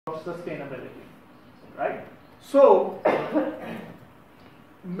of sustainability, right? So,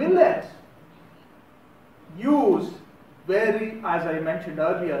 millets used as I mentioned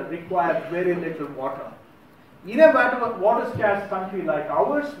earlier, require very little water. In a water-scarce country like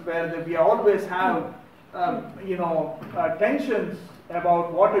ours, where we always have, tensions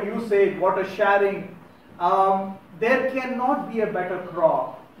about water usage, water sharing, there cannot be a better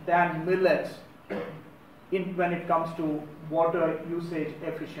crop than millets when it comes to water usage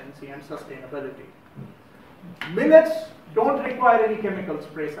efficiency and sustainability. Millets don't require any chemical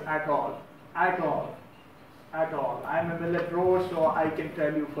sprays at all. I'm a millet grower, so I can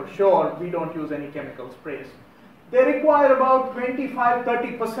tell you for sure we don't use any chemical sprays. They require about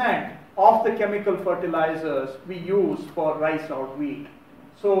 25–30% of the chemical fertilizers we use for rice or wheat.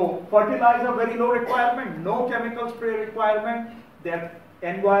 So fertilizer, very low requirement, no chemical spray requirement. Their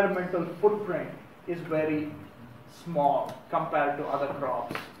environmental footprint is very small compared to other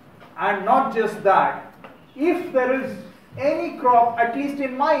crops. And not just that, if there is any crop, at least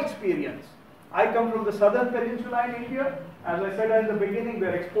in my experience, I come from the southern peninsula in India. As I said in the beginning, we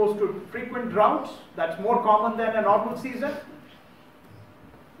are exposed to frequent droughts. That's more common than a normal season.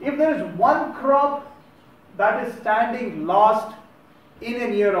 If there is one crop that is standing last in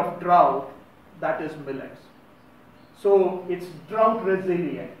a year of drought, that is millets. So it's drought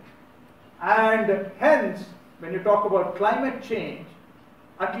resilient. And hence, when you talk about climate change,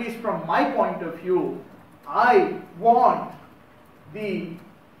 at least from my point of view, I want the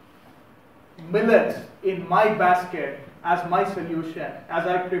millets in my basket as my solution as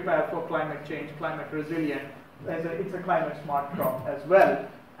I prepare for climate change, climate resilient. It's a climate smart crop as well.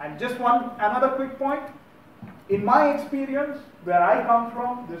 And just another quick point. In my experience, where I come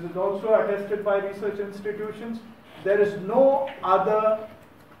from, this is also attested by research institutions, there is no other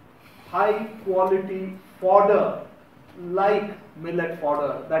high quality fodder like millet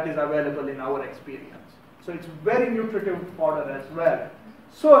fodder that is available in our experience. So it's very nutritive fodder as well.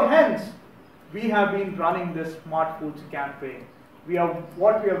 So hence, we have been running this Smart Foods campaign.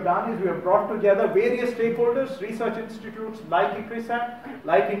 What we have done is we have brought together various stakeholders, research institutes like ICRISAT,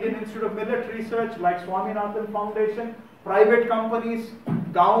 like Indian Institute of Millet Research, like Swaminathan Foundation, private companies,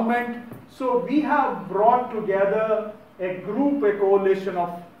 government. So we have brought together a coalition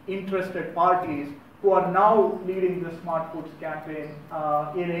of interested parties who are now leading the Smart Foods campaign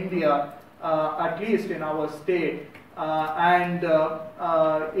in India, at least in our state.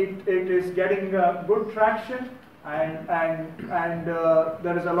 It is getting good traction, and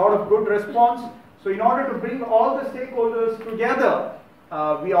there is a lot of good response. So in order to bring all the stakeholders together,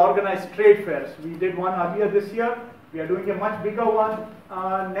 we organized trade fairs. We did one earlier this year. We are doing a much bigger one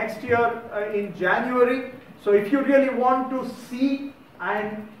next year in January. So if you really want to see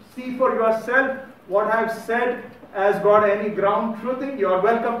for yourself what I've said has got any ground truthing, you are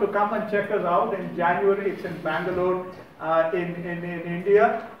welcome to come and check us out in January. It's in Bangalore, in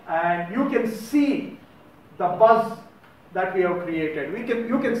India, and you can see the buzz that we have created.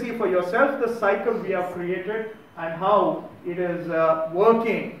 You can see for yourself the cycle we have created and how it is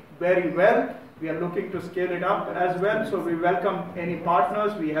working very well. We are looking to scale it up as well. So we welcome any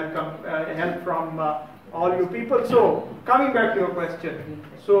partners. We welcome help from all you people. So coming back to your question,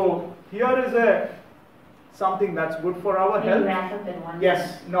 so here is something that's good for our health. Wrap up in 1 minute.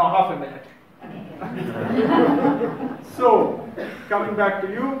 Yes, no, half a minute. So, coming back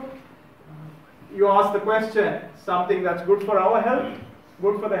to you, you asked the question, something that's good for our health,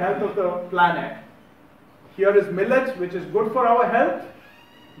 good for the health of the planet. Here is millets, which is good for our health,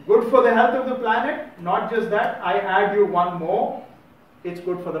 good for the health of the planet. Not just that, I add you one more, it's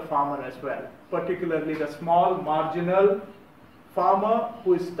good for the farmer as well, particularly the small, marginal farmer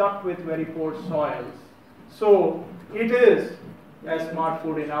who is stuck with very poor soils. So it is a smart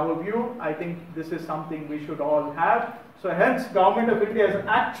food in our view. I think this is something we should all have. So hence, Government of India has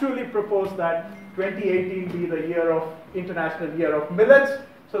actually proposed that 2018 be the International Year of Millets.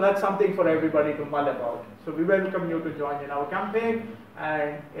 So that's something for everybody to mull about. So we welcome you to join in our campaign.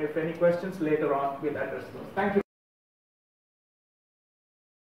 And if any questions later on, we'll address those. Thank you.